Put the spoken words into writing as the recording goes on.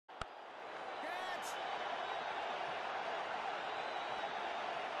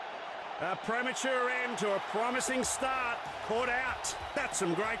A premature end to a promising start. Caught out. That's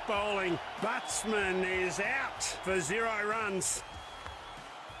some great bowling. BATSMAN is out for 0 runs.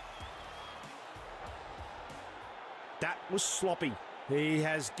 That was sloppy. He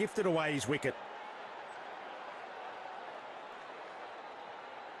has gifted away his wicket.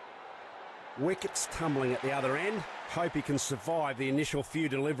 Wicket's tumbling at the other end. Hope he can survive the initial few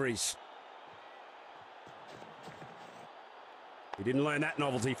deliveries. He didn't learn that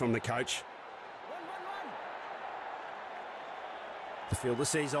novelty from the coach. The fielder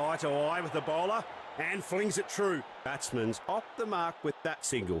sees eye to eye with the bowler and flings it true. Batsman's off the mark with that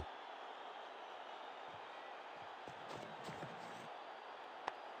single.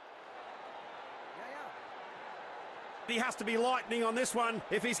 He has to be lightning on this one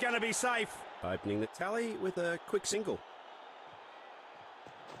if he's going to be safe. Opening the tally with a quick single.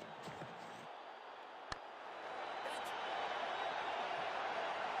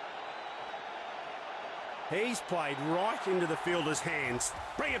 He's played right into the fielder's hands.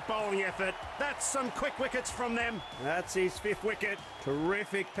 Brilliant bowling effort. That's some quick wickets from them. That's his 5th wicket.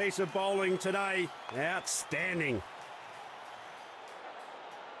 Terrific piece of bowling today. Outstanding.